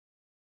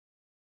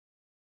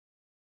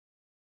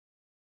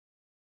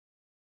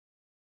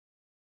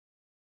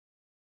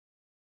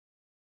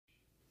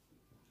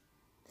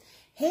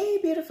Hey,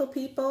 beautiful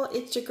people,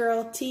 it's your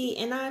girl T,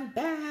 and I'm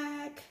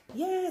back.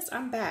 Yes,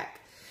 I'm back.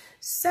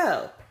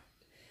 So,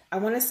 I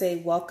want to say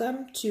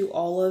welcome to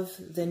all of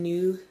the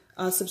new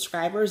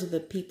subscribers, the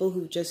people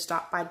who just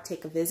stopped by to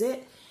take a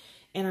visit.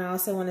 And I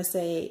also want to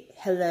say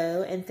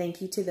hello and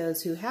thank you to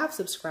those who have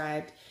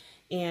subscribed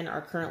and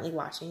are currently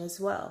watching as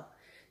well.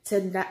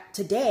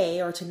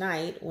 Today or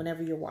tonight,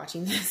 whenever you're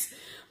watching this,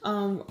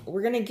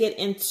 we're going to get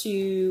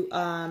into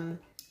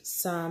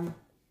some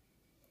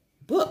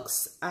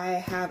books. I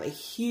have a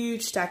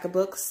huge stack of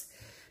books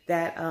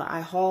that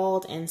I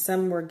hauled, and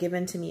some were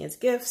given to me as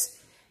gifts,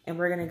 and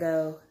we're going to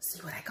go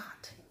see what I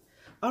got.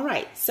 All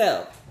right,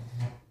 so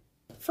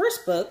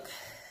first book,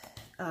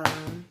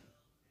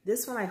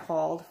 this one I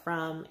hauled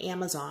from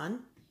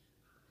Amazon,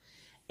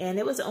 and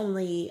it was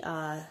only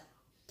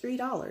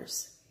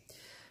 $3.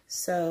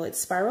 So it's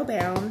spiral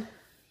bound,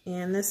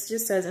 and this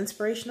just says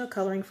inspirational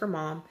coloring for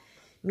mom,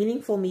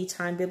 meaningful me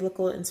time,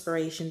 biblical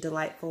inspiration,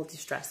 delightful,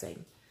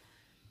 de-stressing,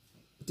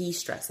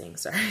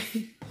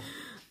 sorry.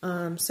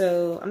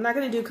 So I'm not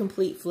going to do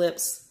complete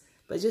flips,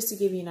 but just to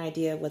give you an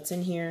idea of what's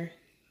in here.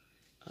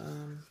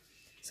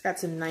 It's got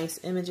some nice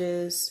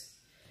images.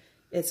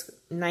 It's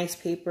nice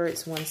paper.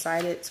 It's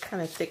one-sided. It's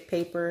kind of thick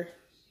paper.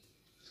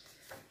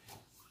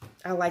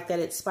 I like that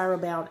it's spiral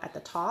bound at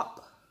the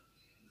top.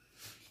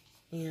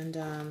 And,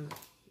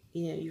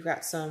 you know, you've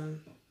got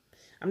some,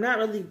 I'm not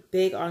really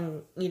big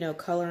on, you know,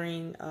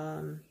 coloring,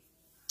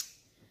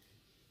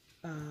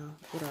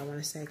 what do I want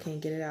to say? I can't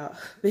get it out.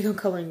 Big on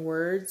coloring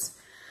words.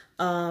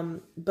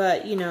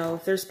 But, you know,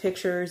 if there's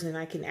pictures and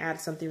I can add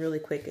something really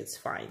quick, it's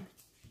fine.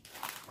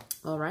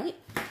 All right.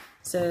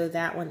 So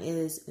that one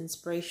is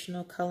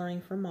inspirational coloring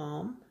for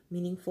mom,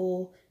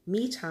 meaningful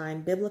me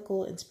time,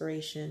 biblical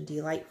inspiration,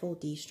 delightful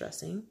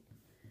de-stressing.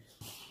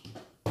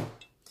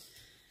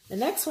 The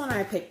next one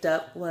I picked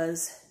up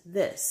was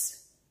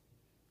this,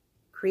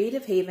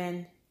 Creative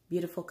Haven,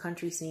 Beautiful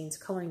Country Scenes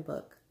Coloring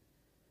Book.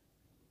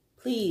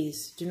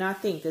 Please do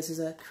not think this is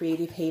a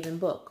Creative Haven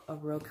book, a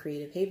real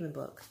Creative Haven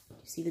book.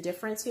 You see the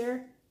difference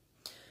here?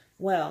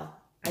 Well,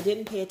 I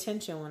didn't pay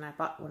attention when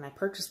I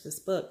purchased this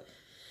book.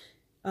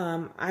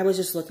 I was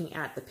just looking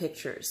at the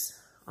pictures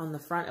on the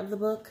front of the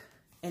book,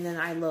 and then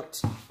I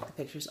looked at the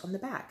pictures on the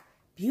back.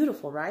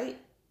 Beautiful, right?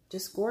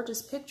 Just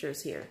gorgeous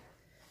pictures here.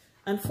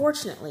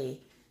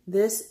 Unfortunately,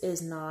 this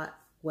is not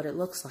what it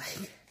looks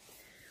like.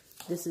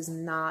 This is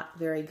not a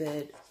very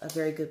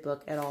good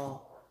book at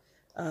all.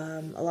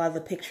 A lot of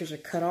the pictures are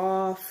cut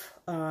off.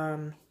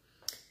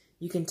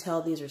 You can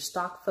tell these are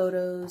stock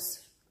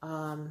photos.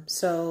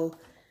 So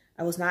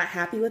I was not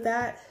happy with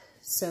that.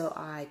 So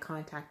I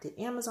contacted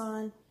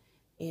Amazon,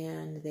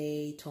 and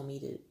they told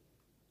me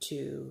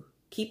to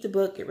keep the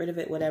book, get rid of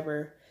it,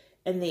 whatever,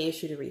 and they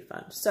issued a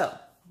refund. So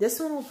this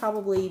one will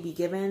probably be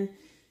given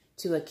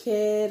to a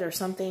kid or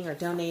something, or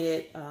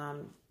donated,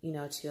 you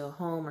know, to a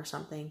home or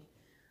something.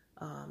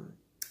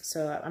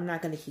 So I'm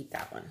not going to keep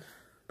that one.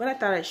 But I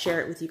thought I'd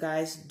share it with you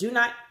guys. Do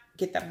not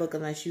get that book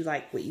unless you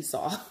like what you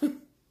saw.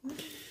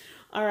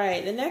 All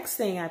right, the next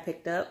thing I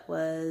picked up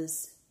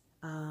was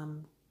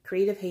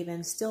Creative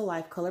Haven Still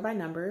Life Color by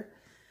Number.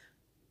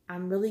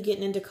 I'm really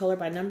getting into color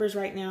by numbers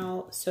right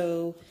now.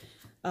 So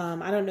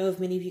I don't know if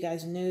many of you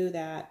guys knew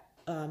that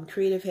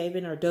Creative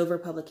Haven or Dover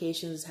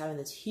Publications is having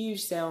this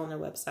huge sale on their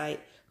website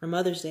for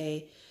Mother's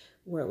Day,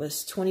 where it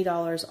was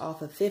 $20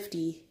 off of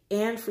 $50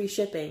 and free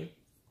shipping.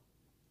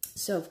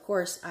 So of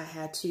course I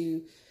had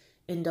to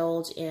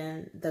indulge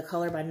in the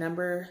color by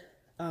number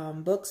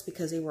books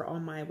because they were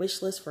on my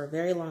wish list for a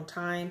very long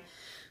time,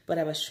 but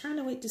I was trying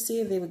to wait to see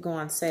if they would go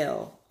on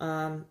sale.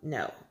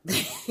 No,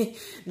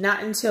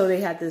 not until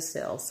they had this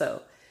sale.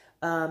 So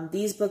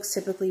these books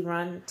typically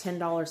run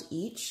 $10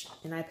 each,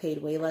 and I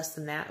paid way less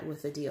than that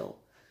with a deal.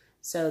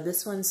 So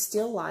this one's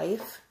Still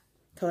Life,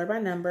 color by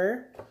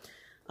number.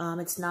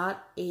 It's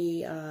not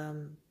a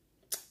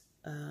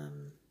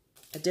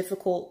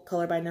difficult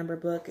color by number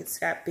book. It's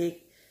got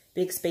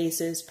big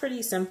spaces,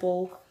 pretty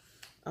simple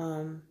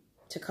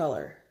to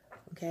color.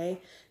 Okay,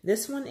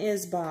 this one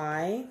is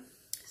by,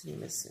 his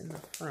name is in the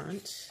front.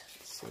 Let's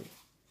see,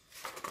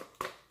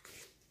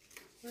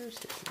 where's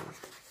his name?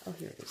 Oh,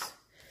 here it is.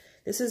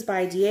 This is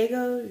by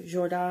Diego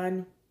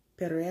Jordan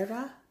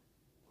Pereira.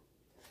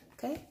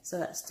 Okay, so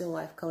that's Still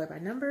Life color by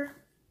number.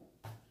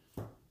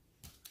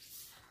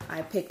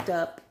 I picked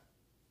up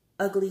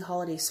Ugly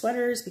Holiday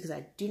Sweaters because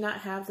I do not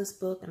have this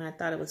book, and I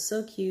thought it was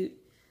so cute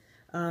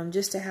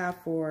just to have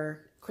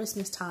for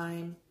Christmas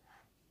time.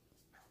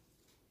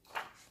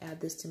 Add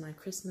this to my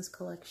Christmas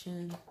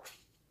collection.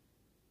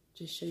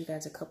 Just show you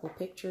guys a couple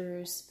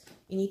pictures.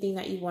 Anything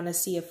that you want to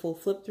see a full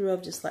flip through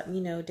of, just let me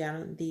know down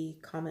in the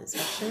comment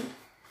section.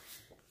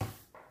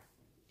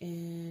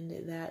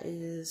 And that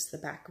is the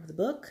back of the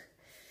book.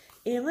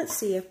 And let's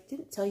see, I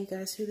didn't tell you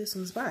guys who this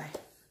one's by.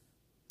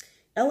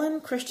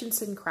 Ellen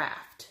Christensen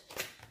Craft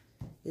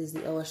is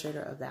the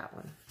illustrator of that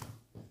one.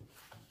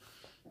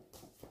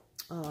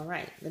 All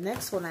right, the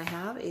next one I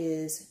have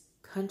is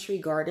Country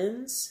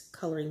Gardens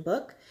coloring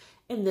book.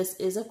 And this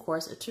is, of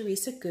course, a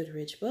Teresa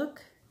Goodrich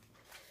book.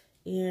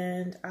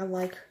 And I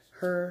like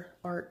her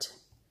art.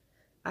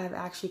 I've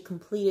actually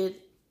completed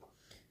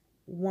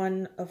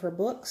one of her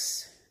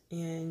books,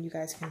 and you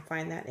guys can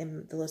find that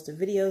in the list of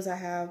videos I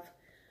have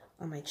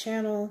on my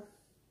channel.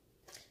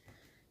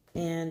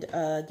 And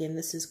again,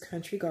 this is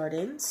Country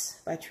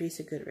Gardens by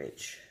Teresa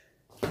Goodrich.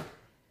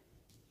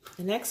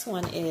 The next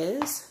one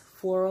is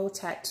Floral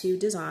Tattoo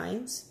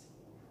Designs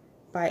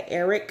by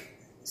Eric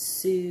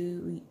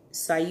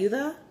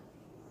Sayuda.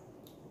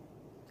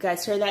 You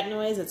guys hear that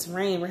noise? It's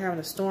rain. We're having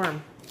a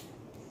storm.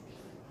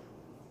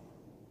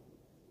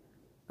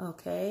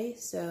 Okay,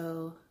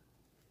 so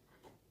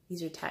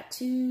these are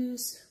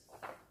tattoos.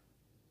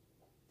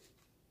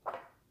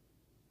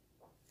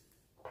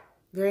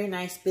 Very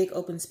nice, big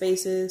open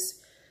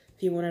spaces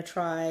if you want to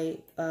try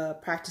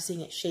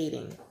practicing at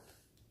shading.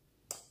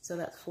 So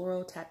that's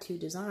Floral Tattoo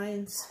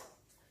Designs.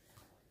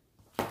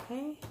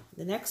 Okay,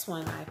 the next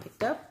one I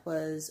picked up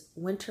was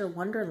Winter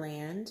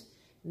Wonderland,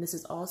 and this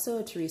is also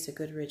a Teresa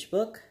Goodrich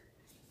book.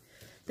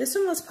 This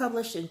one was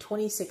published in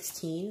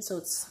 2016, so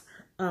it's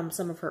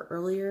some of her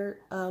earlier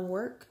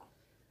work.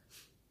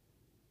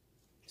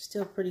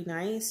 Still pretty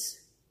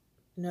nice.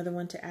 Another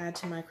one to add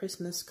to my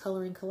Christmas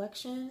coloring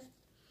collection.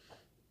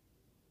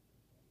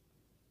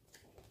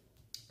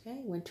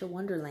 Okay, Winter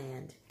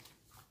Wonderland.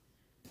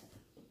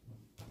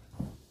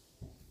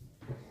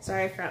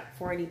 Sorry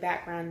for any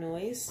background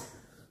noise.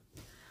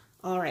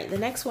 All right, the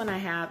next one I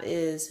have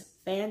is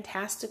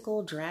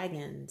Fantastical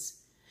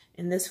Dragons,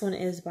 and this one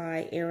is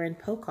by Erin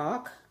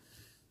Pocock.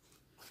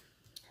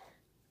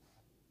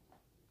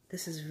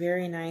 This is a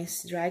very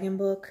nice dragon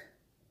book.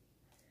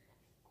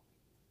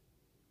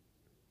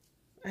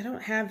 I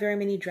don't have very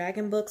many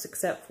dragon books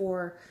except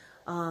for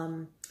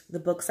the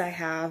books I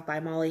have by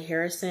Molly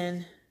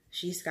Harrison.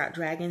 She's got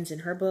dragons in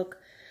her book,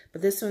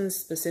 but this one's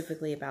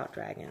specifically about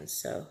dragons,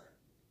 so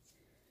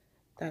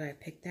thought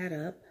I'd pick that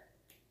up.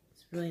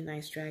 It's a really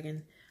nice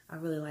dragon. I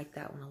really like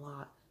that one a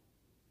lot.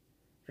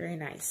 Very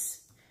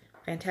nice.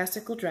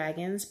 Fantastical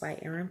Dragons by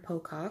Erin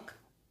Pocock.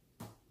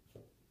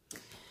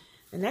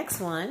 The next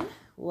one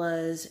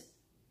was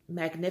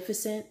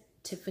Magnificent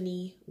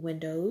Tiffany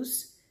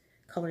Windows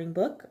coloring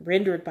book,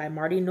 rendered by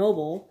Marty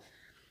Noble.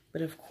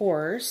 But of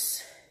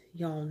course,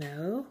 y'all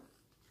know,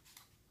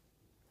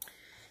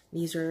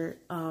 these are,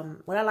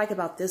 what I like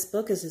about this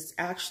book is it's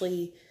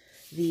actually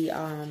the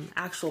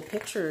actual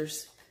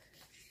pictures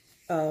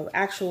of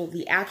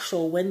the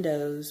actual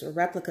windows or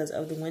replicas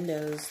of the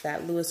windows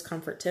that Louis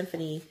Comfort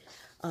Tiffany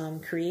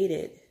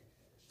created.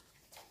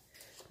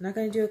 I'm not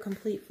going to do a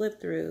complete flip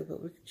through,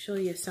 but we'll show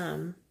you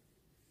some.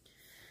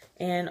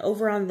 And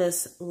over on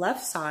this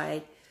left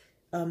side,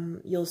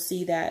 you'll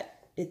see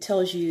that it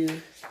tells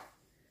you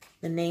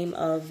the name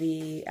of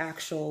the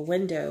actual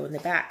window in the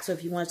back. So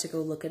if you wanted to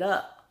go look it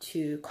up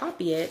to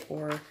copy it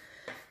or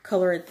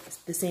color it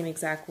the same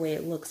exact way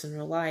it looks in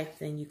real life,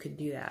 then you can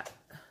do that.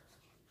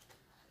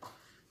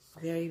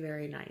 Very,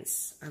 very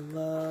nice. I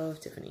love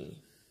Tiffany.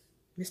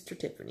 Mr.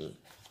 Tiffany.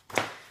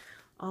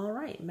 All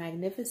right,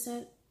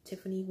 Magnificent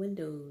Tiffany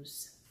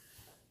Windows.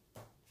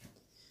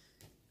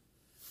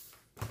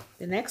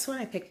 The next one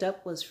I picked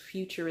up was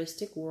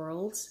Futuristic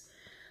Worlds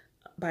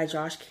by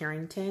Josh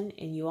Carrington.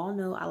 And you all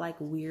know I like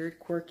weird,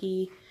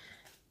 quirky,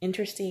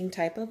 interesting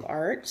type of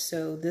art.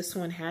 So this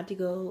one had to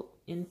go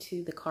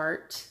into the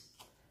cart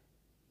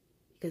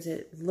because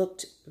it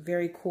looked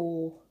very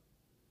cool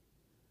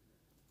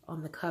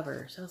on the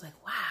cover. So I was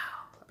like, wow,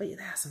 I bet you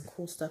that has some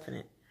cool stuff in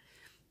it.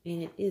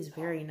 And it is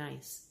very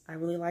nice. I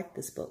really like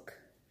this book.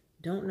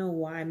 Don't know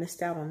why I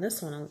missed out on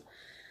this one,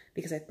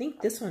 because I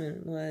think this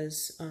one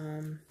was,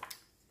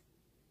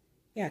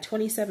 yeah,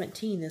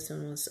 2017 this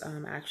one was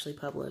actually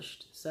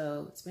published.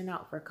 So it's been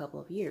out for a couple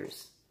of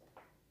years.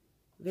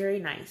 Very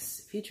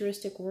nice.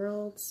 Futuristic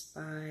Worlds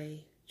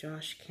by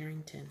Josh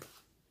Carrington.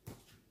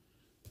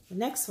 The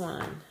next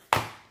one,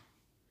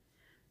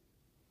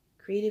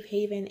 Creative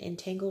Haven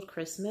Entangled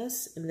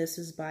Christmas, and this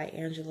is by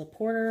Angela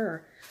Porter,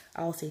 or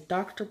I'll say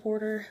Dr.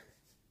 Porter.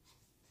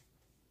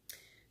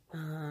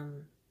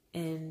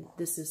 And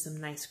this is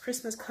some nice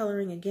Christmas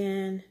coloring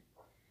again.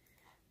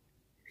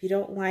 If you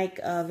don't like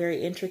a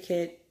very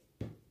intricate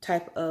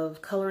type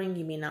of coloring,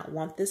 you may not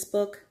want this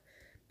book,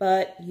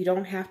 but you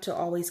don't have to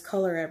always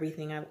color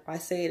everything. I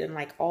say it in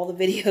like all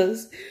the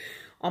videos,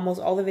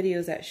 almost all the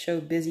videos that show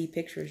busy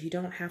pictures. You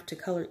don't have to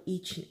color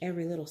each and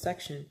every little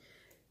section.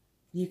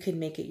 You can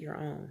make it your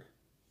own.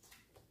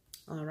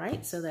 All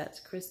right, so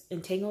that's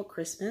Entangled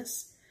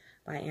Christmas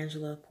by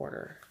Angela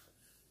Porter.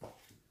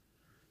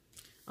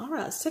 All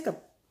right, let's take a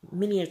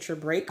miniature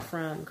break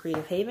from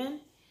Creative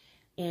Haven,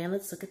 and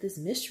let's look at this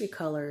Mystery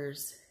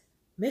Colors.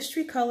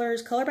 Mystery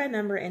Colors, Color by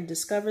Number, and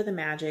Discover the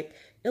Magic,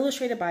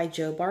 illustrated by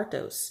Joe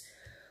Bartos.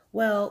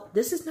 Well,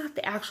 this is not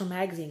the actual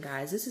magazine,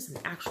 guys. This is an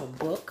actual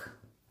book.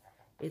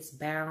 It's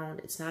bound.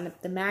 It's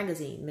not the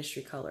magazine,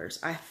 Mystery Colors.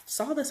 I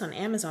saw this on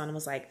Amazon and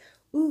was like,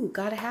 ooh,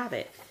 gotta have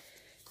it.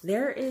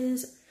 There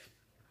is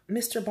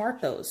Mr.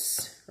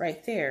 Bartos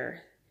right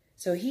there.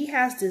 So he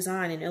has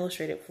designed and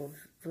illustrated for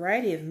a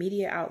variety of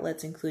media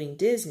outlets, including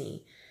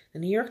Disney, the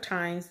New York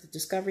Times, the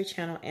Discovery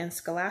Channel, and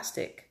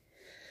Scholastic.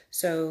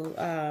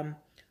 So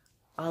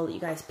I'll let you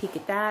guys peek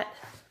at that.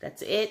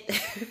 That's it.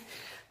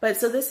 But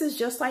so this is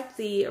just like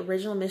the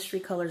original Mystery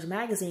Colors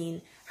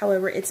magazine.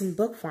 However, it's in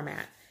book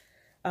format.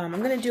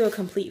 I'm going to do a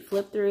complete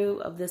flip through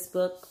of this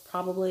book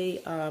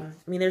probably. I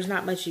mean, there's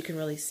not much you can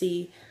really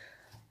see.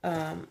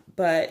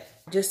 But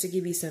just to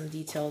give you some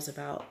details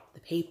about the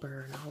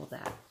paper and all of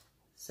that.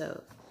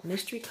 So,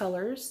 Mystery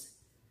Colors,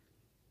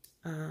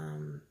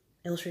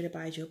 illustrated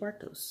by Joe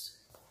Bartos.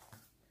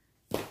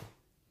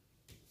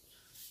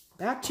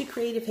 Back to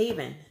Creative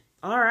Haven.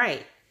 All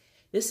right,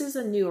 this is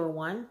a newer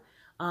one.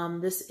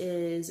 This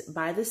is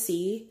By the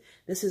Sea.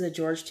 This is a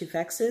George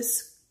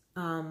Tufexis,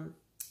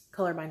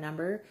 color by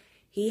number.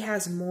 He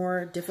has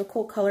more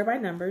difficult color by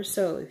numbers.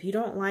 So if you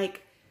don't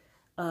like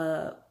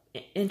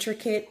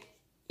intricate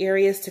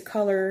areas to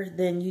color,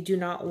 then you do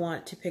not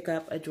want to pick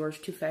up a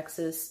George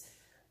Tufexis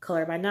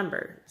color by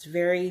number. It's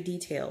very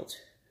detailed,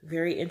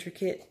 very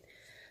intricate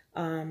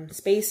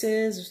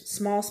spaces,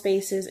 small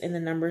spaces, and the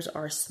numbers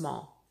are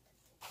small.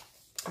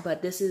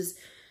 But this is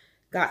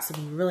got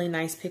some really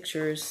nice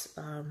pictures.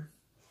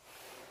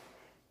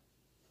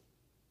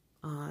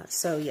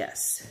 So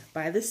yes,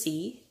 By the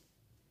Sea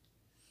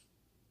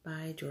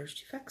by George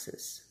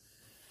Tufexis.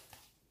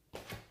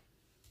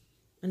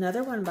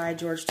 Another one by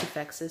George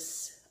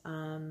Tufexis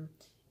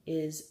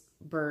is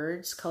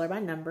Birds, color by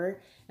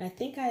number. And I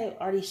think I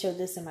already showed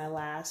this in my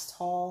last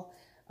haul,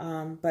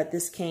 but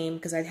this came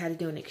because I had to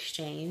do an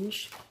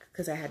exchange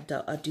because I had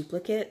a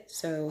duplicate.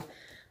 So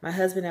my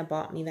husband had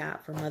bought me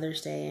that for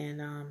Mother's Day,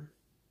 and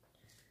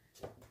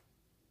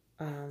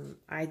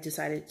I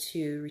decided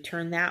to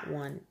return that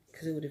one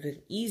because it would have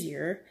been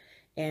easier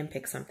and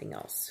pick something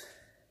else.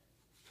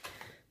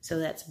 So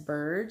that's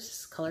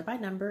Birds, color by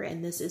number,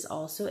 and this is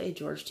also a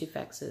George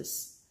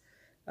Tufexis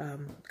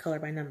color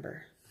by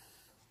number.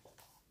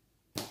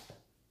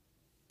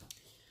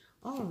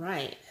 All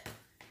right,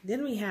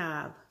 then we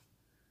have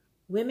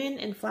Women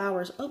and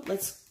Flowers. Oh,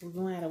 we're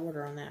going out of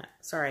order on that.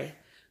 Sorry.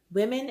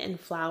 Women and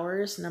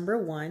Flowers,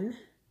 #1,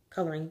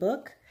 coloring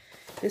book.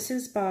 This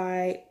is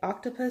by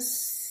Octopus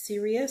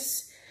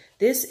Sirius.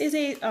 This is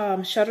a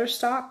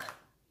Shutterstock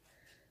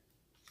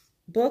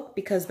book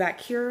because back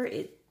here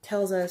it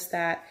tells us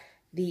that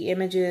the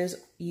images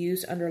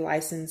used under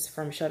license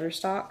from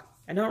Shutterstock.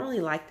 I don't really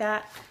like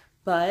that,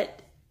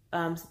 but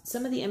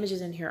some of the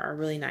images in here are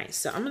really nice.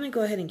 So I'm going to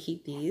go ahead and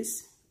keep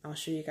these. I'll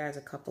show you guys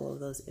a couple of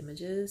those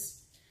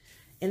images.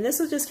 And this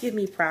will just give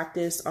me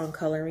practice on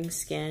coloring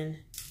skin.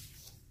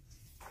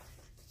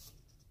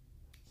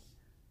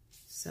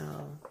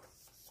 So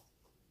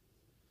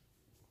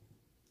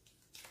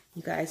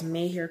you guys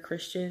may hear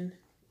Christian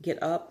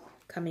get up,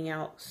 coming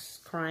out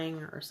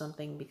crying or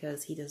something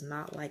because he does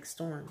not like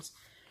storms.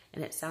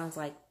 And it sounds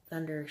like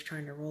thunder is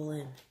trying to roll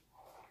in.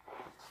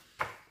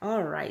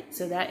 All right,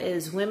 so that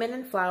is Women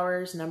and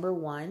Flowers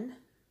 #1.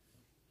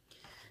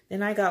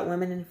 Then I got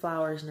Women and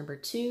Flowers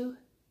 #2.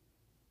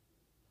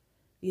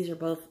 These are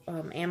both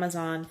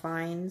Amazon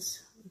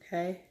finds,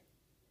 okay?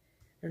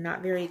 They're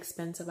not very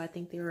expensive. I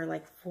think they were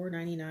like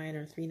 $4.99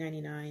 or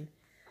 $3.99.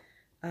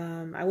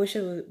 I wish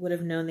I would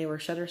have known they were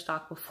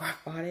Shutterstock before I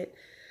bought it.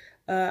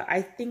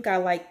 I think I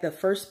like the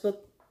first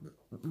book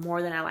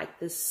more than I like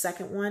this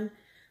second one.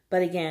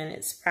 But again,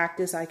 it's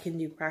practice. I can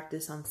do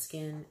practice on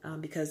skin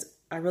because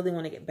I really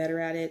want to get better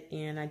at it.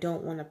 And I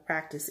don't want to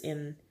practice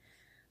in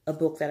a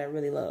book that I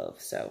really love.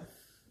 So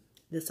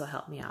this will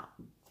help me out.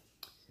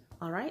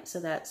 All right, so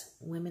that's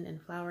Women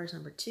and Flowers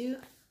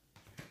 #2.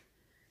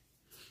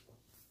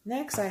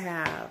 Next I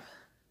have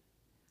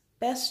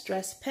Best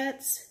Dressed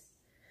Pets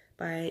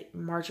by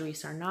Marjorie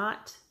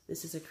Sarnott.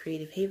 This is a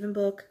Creative Haven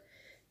book.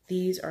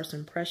 These are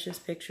some precious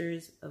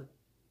pictures of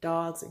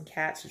dogs and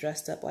cats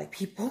dressed up like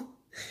people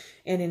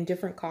and in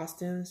different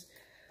costumes.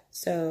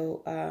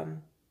 So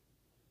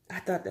I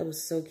thought that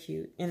was so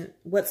cute. And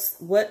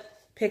what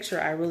picture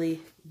I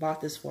really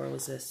bought this for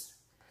was this.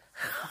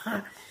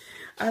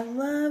 I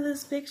love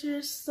this picture.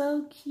 It's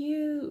so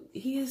cute.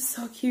 He is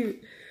so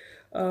cute.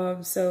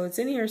 So it's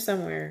in here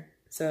somewhere.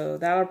 So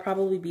that'll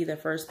probably be the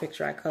first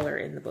picture I color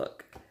in the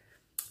book.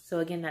 So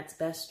again, that's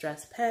Best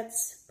Dressed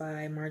Pets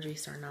by Marjorie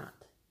Sarnott.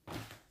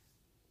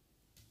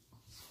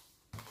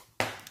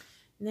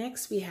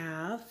 Next we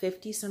have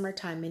 50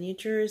 Summertime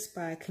Miniatures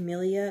by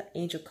Camelia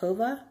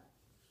Angelkova.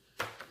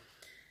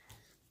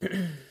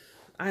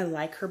 I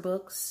like her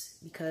books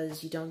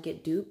because you don't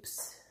get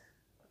dupes,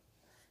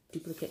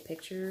 duplicate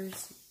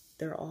pictures.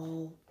 They're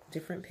all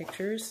different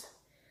pictures.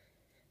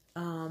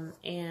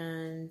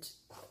 And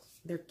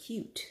they're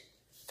cute.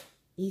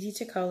 Easy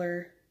to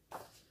color.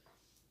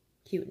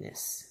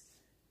 Cuteness.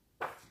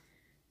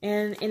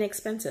 And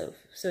inexpensive.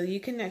 So you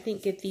can, I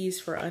think, get these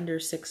for under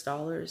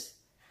 $6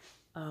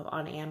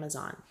 on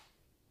Amazon.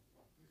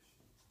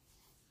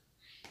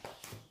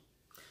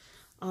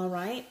 All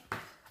right.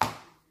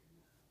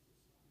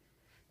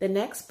 The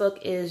next book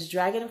is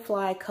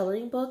Dragonfly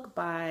Coloring Book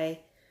by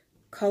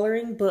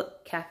Coloring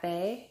Book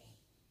Cafe.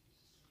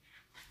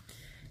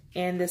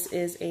 And this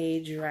is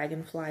a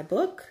dragonfly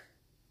book.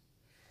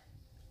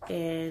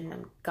 And I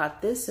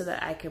got this so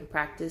that I can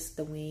practice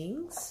the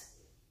wings.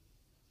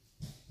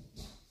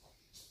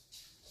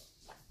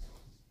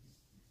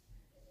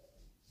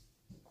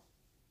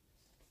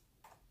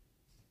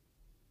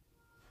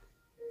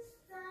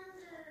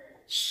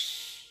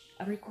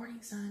 I'm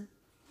recording, son.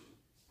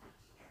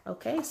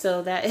 Okay,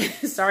 so that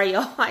is, sorry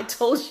y'all, I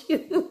told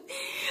you.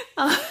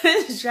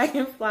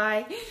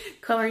 Dragonfly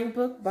coloring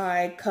book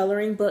by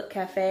Coloring Book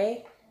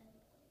Cafe.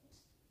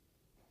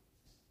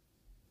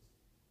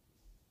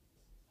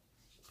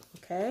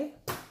 Okay,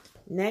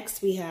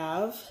 next we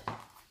have,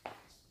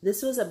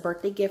 this was a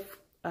birthday gift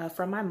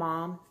from my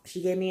mom.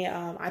 She gave me,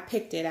 I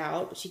picked it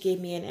out. She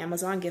gave me an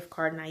Amazon gift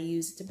card and I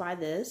used it to buy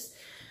this.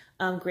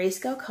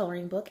 Grayscale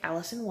coloring book,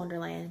 Alice in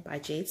Wonderland by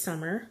Jade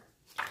Summer.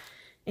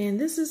 And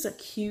this is a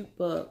cute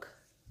book.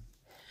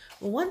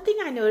 One thing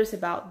I noticed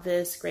about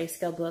this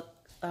Grayscale book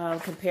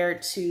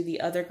compared to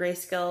the other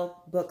Grayscale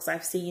books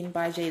I've seen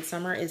by Jade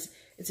Summer is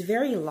it's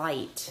very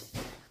light.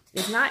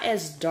 It's not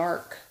as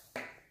dark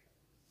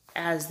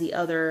as the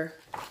other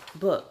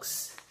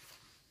books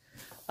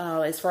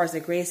as far as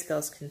the Grayscale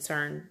is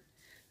concerned.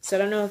 So I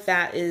don't know if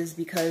that is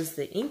because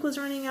the ink was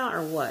running out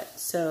or what.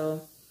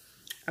 So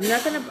I'm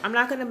not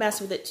gonna mess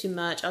with it too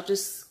much. I'll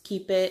just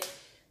keep it.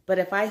 But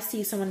if I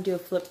see someone do a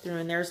flip through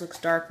and theirs looks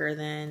darker,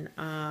 then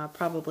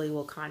probably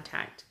will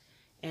contact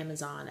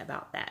Amazon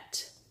about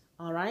that.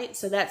 All right,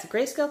 so that's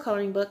Grayscale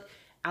coloring book,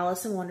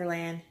 Alice in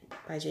Wonderland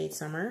by Jade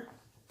Summer.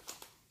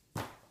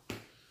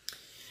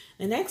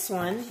 The next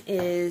one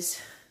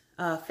is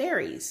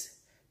Fairies,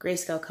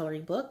 Grayscale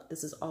coloring book.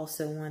 This is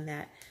also one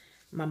that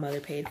my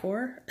mother paid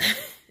for,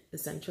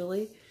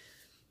 essentially.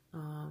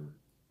 And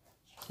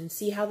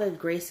see how the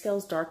grayscale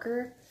is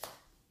darker?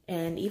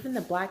 And even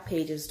the black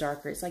page is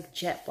darker. It's like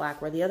jet black,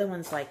 where the other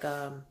one's like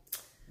a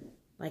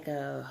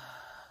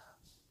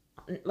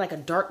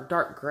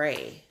dark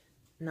gray,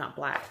 not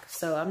black.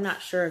 So I'm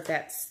not sure if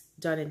that's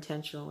done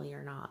intentionally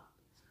or not.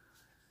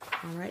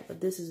 All right, but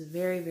this is a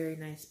very, very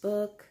nice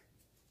book.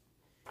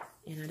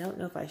 And I don't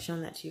know if I've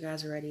shown that to you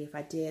guys already. If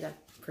I did,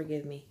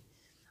 forgive me.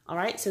 All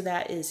right, so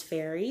that is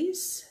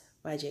Fairies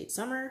by Jade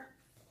Summer.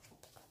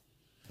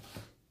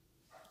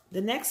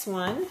 The next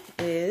one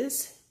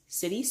is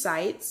City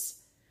Sights.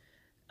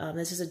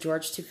 This is a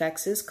George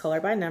Tufex's color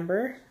by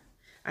number.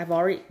 I've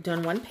already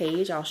done one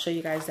page. I'll show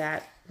you guys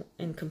that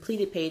in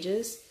completed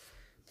pages.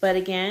 But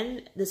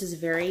again, this is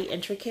very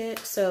intricate.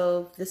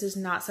 So if this is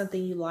not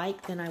something you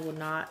like, then I would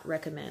not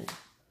recommend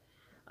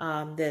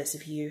this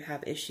if you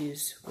have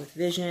issues with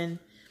vision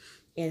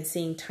and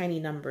seeing tiny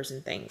numbers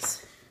and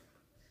things.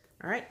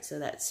 All right, so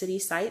that's City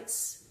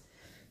Sights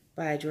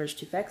by George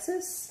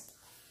Tufexis.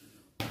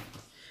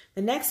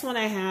 The next one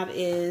I have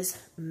is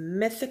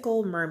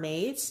Mythical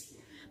Mermaids,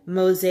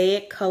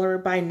 Mosaic Color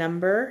by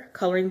Number,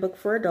 Coloring Book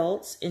for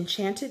Adults,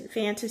 Enchanted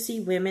Fantasy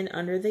Women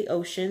Under the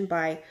Ocean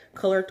by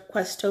Color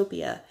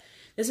Questopia.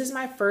 This is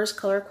my first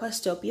Color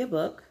Questopia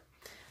book.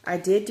 I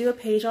did do a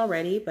page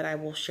already, but I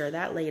will share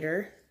that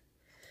later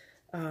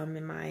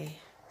in my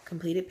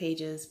completed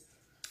pages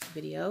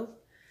video.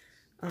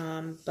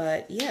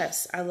 But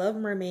yes, I love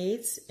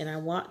mermaids and I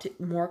want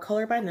more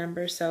color by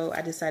number, so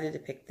I decided to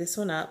pick this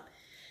one up.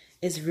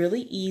 It's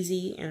really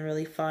easy and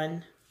really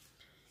fun.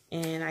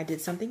 And I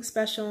did something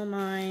special in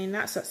mine.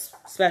 Not so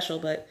special,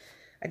 but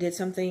I did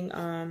something.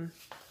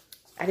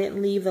 I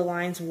didn't leave the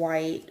lines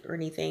white or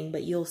anything,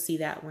 but you'll see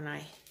that when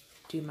I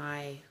do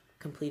my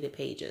completed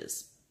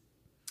pages.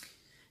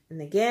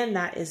 And again,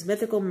 that is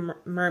Mythical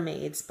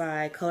Mermaids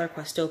by Color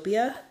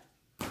Questopia.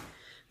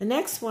 The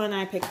next one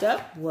I picked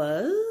up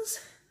was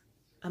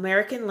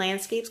American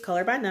Landscapes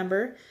Color by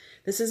Number.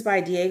 This is by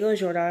Diego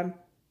Jordan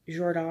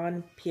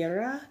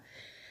Piera.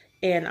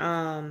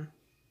 And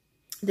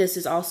this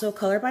is also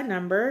color by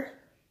number.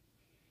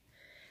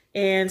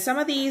 And some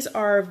of these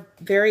are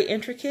very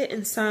intricate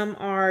and some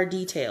are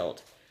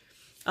detailed.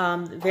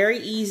 Very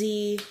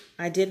easy.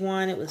 I did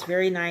one. It was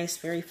very nice,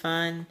 very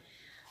fun.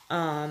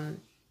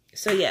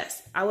 So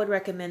yes, I would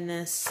recommend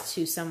this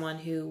to someone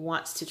who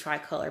wants to try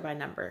color by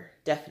number.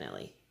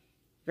 Definitely.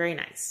 Very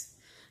nice.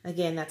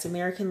 Again, that's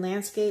American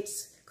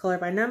Landscapes Color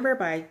by Number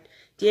by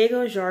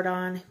Diego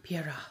Jordan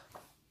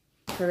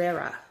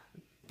Pereira.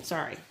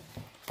 Sorry.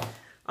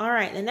 All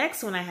right, the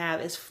next one I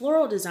have is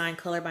Floral Design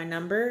Color by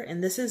Number,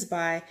 and this is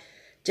by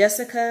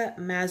Jessica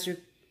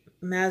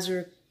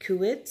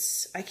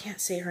Mazurkiewicz. I can't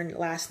say her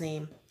last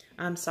name.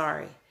 I'm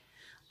sorry.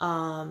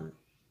 But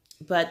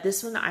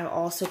this one I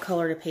also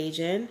colored a page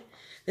in.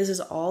 This is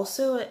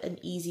also an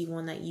easy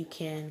one that you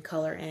can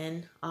color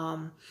in.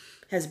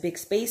 Has big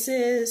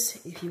spaces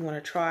if you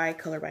want to try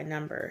color by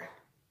number.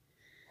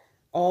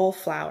 All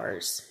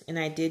flowers, and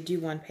I did do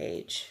one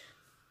page.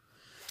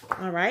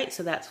 All right,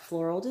 so that's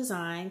Floral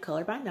Design,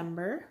 Color by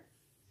Number.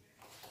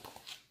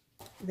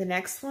 The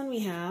next one we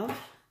have,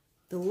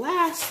 the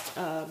last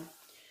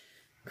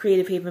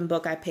Creative Haven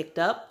book I picked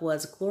up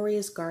was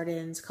Glorious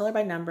Gardens, Color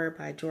by Number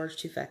by George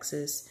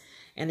Tufexis.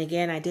 And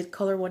again, I did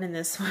color one in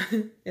this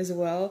one as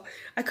well.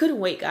 I couldn't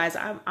wait, guys.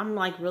 I'm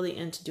like really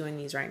into doing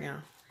these right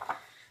now.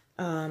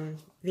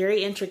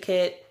 Very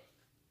intricate,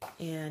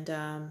 and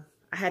I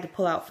had to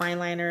pull out fine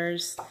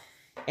liners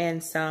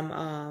and some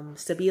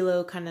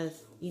Stabilo kind of,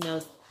 you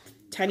know,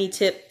 tiny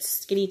tip,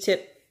 skinny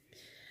tip,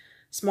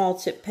 small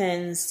tip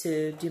pens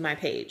to do my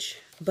page.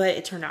 But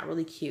it turned out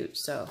really cute,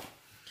 so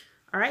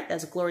All right,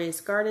 that's Glorious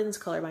Gardens,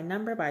 Color by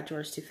Number by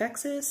George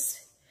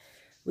Tufexis.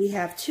 We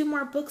have 2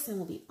 more books and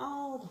we'll be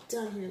all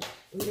done here,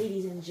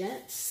 ladies and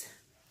gents.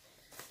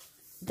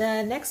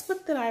 The next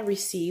book that I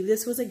received,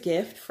 this was a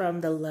gift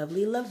from the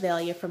lovely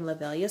Lavelia from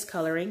Lavelia's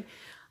Coloring.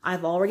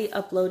 I've already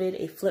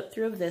uploaded a flip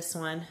through of this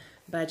one,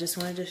 but I just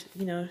wanted to,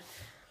 you know,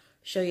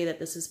 show you that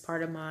this is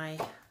part of my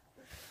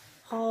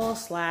haul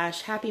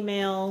 / happy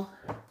mail.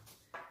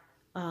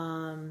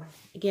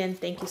 Again,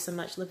 thank you so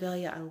much,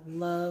 Lavelia. I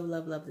love,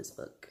 love, love this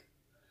book.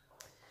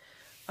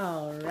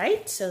 All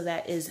right, so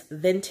that is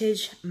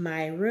Vintage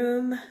My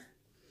Room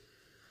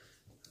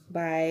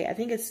by, I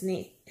think it's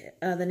the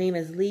name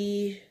is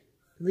Lee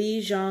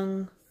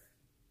Jung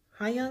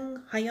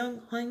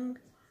Hyung.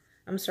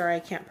 I'm sorry,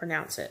 I can't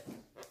pronounce it.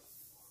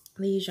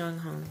 Lee Jung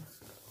Hung,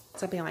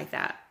 something like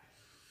that.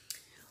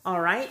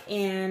 All right,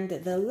 and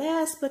the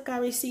last book I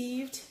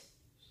received,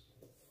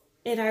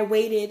 and I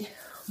waited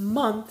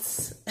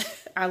months.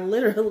 I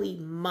literally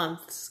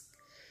months.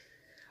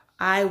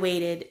 I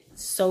waited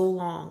so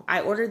long.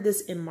 I ordered this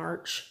in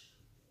March,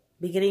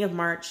 beginning of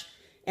March,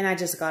 and I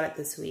just got it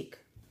this week.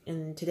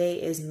 And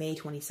today is May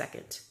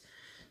 22nd.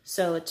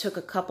 So it took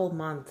a couple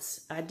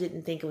months. I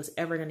didn't think it was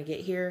ever going to get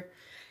here.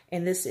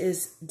 And this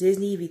is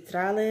Disney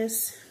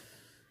Vitrales.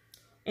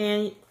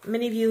 And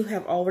many of you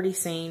have already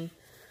seen,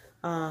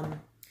 you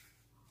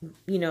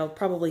know,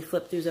 probably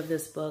flip-throughs of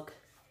this book.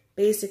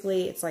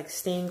 Basically, it's like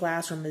stained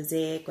glass or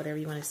mosaic, whatever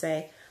you want to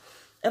say,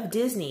 of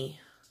Disney.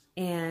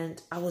 And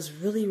I was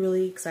really,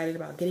 really excited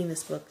about getting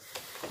this book.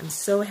 I'm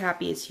so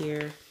happy it's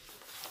here.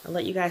 I'll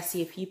let you guys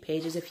see a few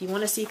pages. If you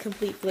want to see a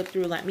complete flip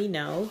through, let me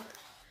know.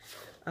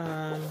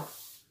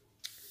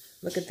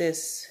 Look at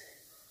this.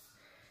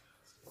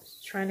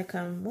 It's trying to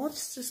come, well,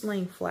 it's just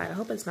laying flat. I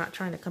hope it's not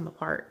trying to come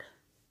apart.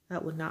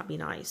 That would not be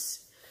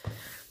nice.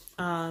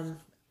 No,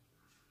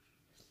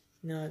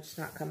 it's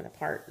not coming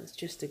apart. It's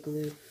just a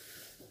glue.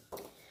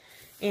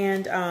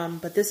 And,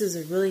 but this is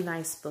a really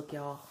nice book,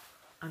 y'all.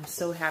 I'm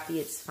so happy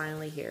it's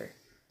finally here.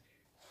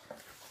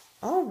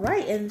 All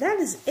right, and that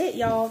is it,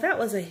 y'all. That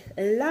was a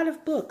lot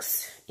of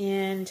books,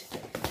 and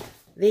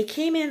they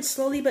came in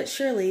slowly but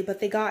surely,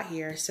 but they got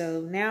here. So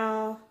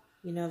now,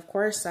 you know, of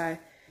course, I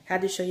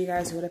had to show you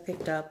guys what I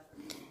picked up,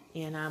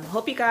 and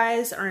hope you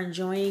guys are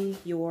enjoying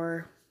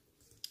your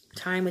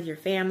time with your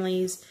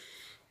families.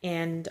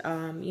 And,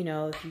 you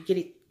know, if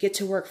you get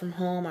to work from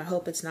home, I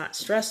hope it's not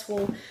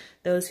stressful.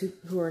 Those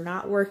who are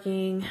not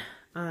working,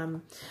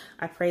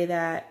 I pray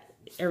that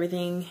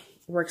everything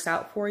works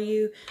out for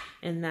you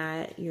and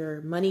that your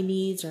money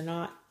needs are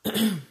not,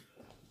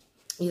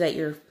 that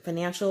your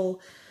financial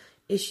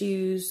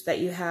issues that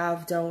you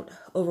have don't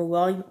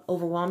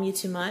overwhelm you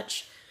too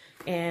much.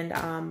 And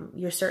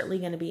you're certainly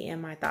going to be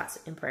in my thoughts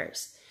and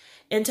prayers.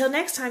 Until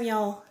next time,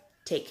 y'all,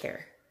 take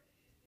care.